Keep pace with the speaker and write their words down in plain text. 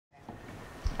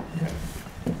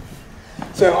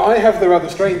So I have the rather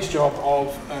strange job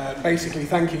of basically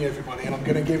thanking everybody, and I'm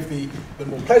going to give the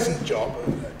more pleasant job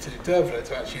to Dervla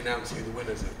to actually announce who the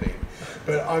winners have been.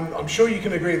 But I'm sure you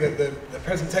can agree that the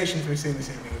presentations we've seen this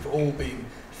evening have all been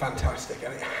fantastic,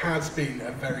 and it has been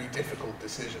a very difficult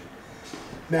decision.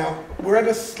 Now, we're at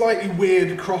a slightly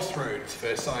weird crossroads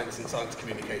for science and science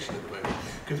communication at the moment,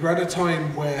 because we're at a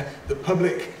time where the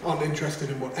public aren't interested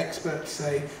in what experts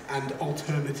say, and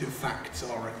alternative facts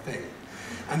are a thing.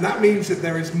 And that means that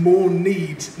there is more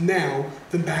need now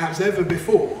than perhaps ever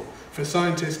before for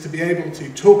scientists to be able to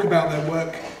talk about their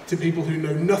work to people who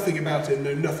know nothing about it and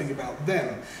know nothing about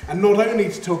them. And not only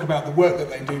to talk about the work that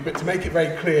they do, but to make it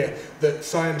very clear that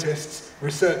scientists,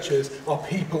 researchers are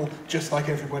people just like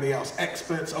everybody else.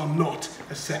 Experts are not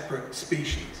a separate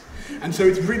species. And so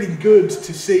it's really good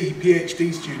to see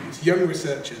PhD students, young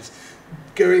researchers,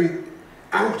 going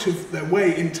out of their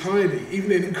way entirely,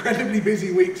 even in incredibly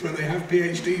busy weeks when they have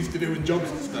PhDs to do and jobs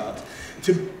to start,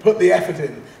 to put the effort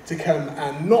in to come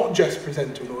and not just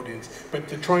present to an audience, but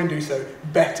to try and do so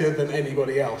better than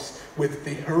anybody else with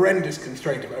the horrendous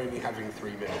constraint of only having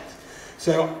 3 minutes.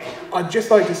 So I'd just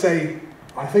like to say,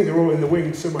 I think they're all in the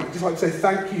wings somewhere, I'd just like to say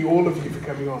thank you, all of you, for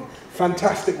coming on.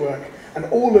 Fantastic work, and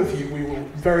all of you we will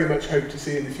very much hope to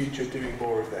see in the future doing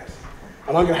more of this.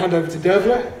 And I'm going to hand over to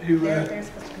Dervla, who... They're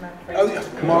supposed to come out first. Oh, yes,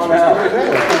 come on out.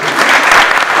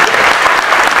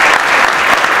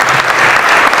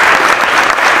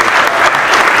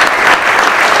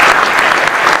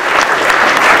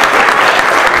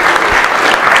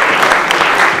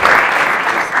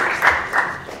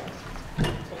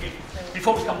 Okay,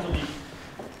 before we come to the...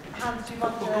 Hans, do you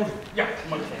want to... Yeah,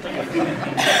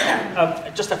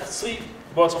 I just have 3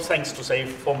 words of thanks to say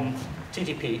from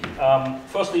TTP.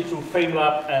 Firstly, to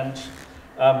FameLab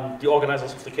and the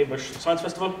organizers of the Cambridge Science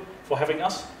Festival for having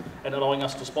us and allowing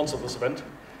us to sponsor this event.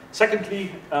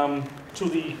 Secondly, to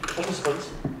the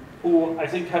participants who I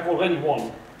think have already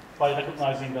won by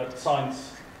recognizing that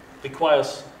science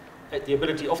requires the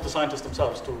ability of the scientists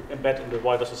themselves to embed in the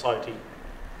wider society.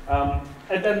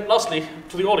 And then lastly,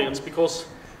 to the audience, because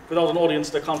without an audience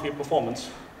there can't be a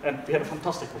performance. And we had a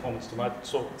fantastic performance tonight,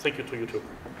 so thank you to you too.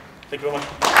 Thank you very much.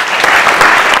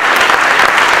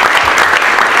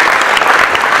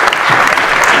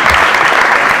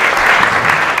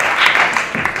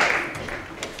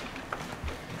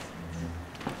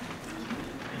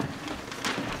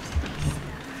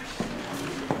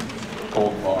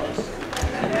 Cold bars.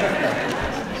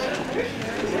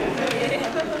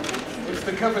 It's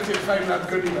the coveted FameLab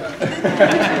goodie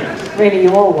bag. Really,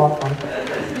 you all want one.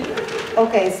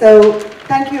 Okay, so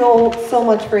thank you all so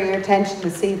much for your attention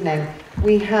this evening.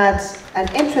 We had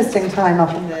an interesting time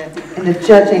up in the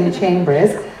judging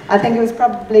chambers. I think it was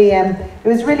probably, it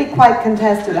was really quite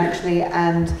contested actually,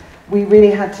 and we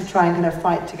really had to try and kind of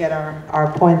fight to get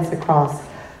our points across.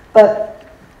 But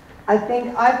I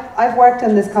think I've worked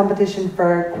on this competition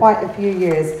for quite a few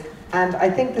years, and I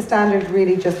think the standard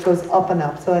really just goes up and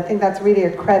up. So I think that's really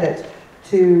a credit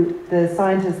to the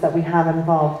scientists that we have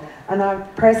involved. And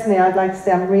personally, I'd like to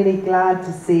say I'm really glad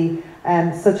to see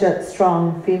such a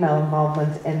strong female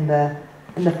involvement in the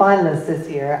finalists this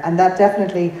year, and that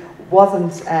definitely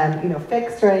wasn't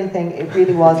fixed or anything. It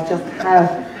really was just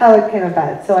how it came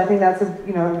about. So I think that's a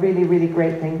really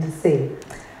great thing to see.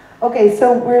 Okay,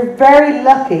 so we're very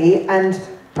lucky, and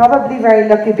probably very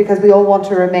lucky because we all want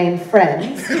to remain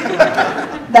friends,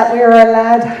 that we were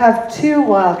allowed to have 2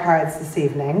 wildcards this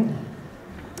evening.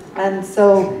 And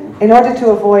so, in order to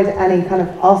avoid any kind of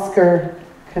Oscar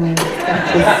kind of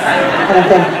thing,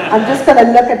 I'm just going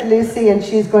to look at Lucy and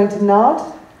she's going to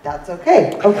nod. That's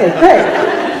okay. Okay, great.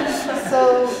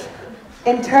 So,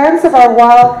 in terms of our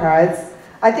wildcards,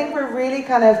 I think we're really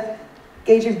kind of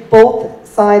gauging both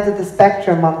sides of the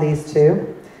spectrum on these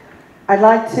 2. I'd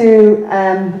like to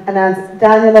announce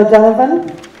Daniel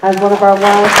O'Donovan as one of our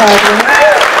wildcard winners.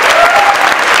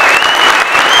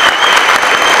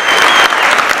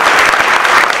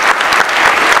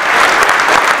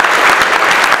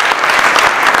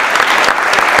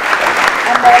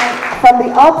 From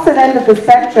the opposite end of the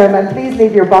spectrum, and please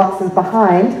leave your boxes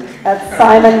behind, that's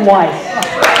Simon White.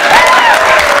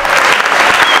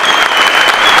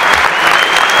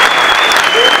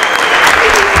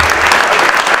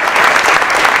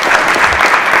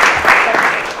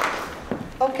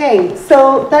 Okay,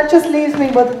 so that just leaves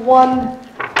me with one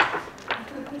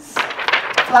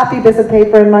flappy bit of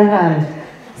paper in my hand.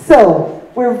 So,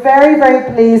 we're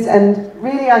very pleased, and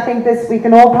really I think we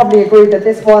can all probably agree that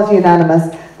this was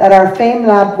unanimous, that our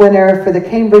FameLab winner for the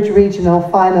Cambridge Regional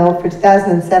Final for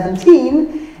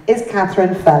 2017 is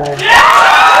Catherine Feller.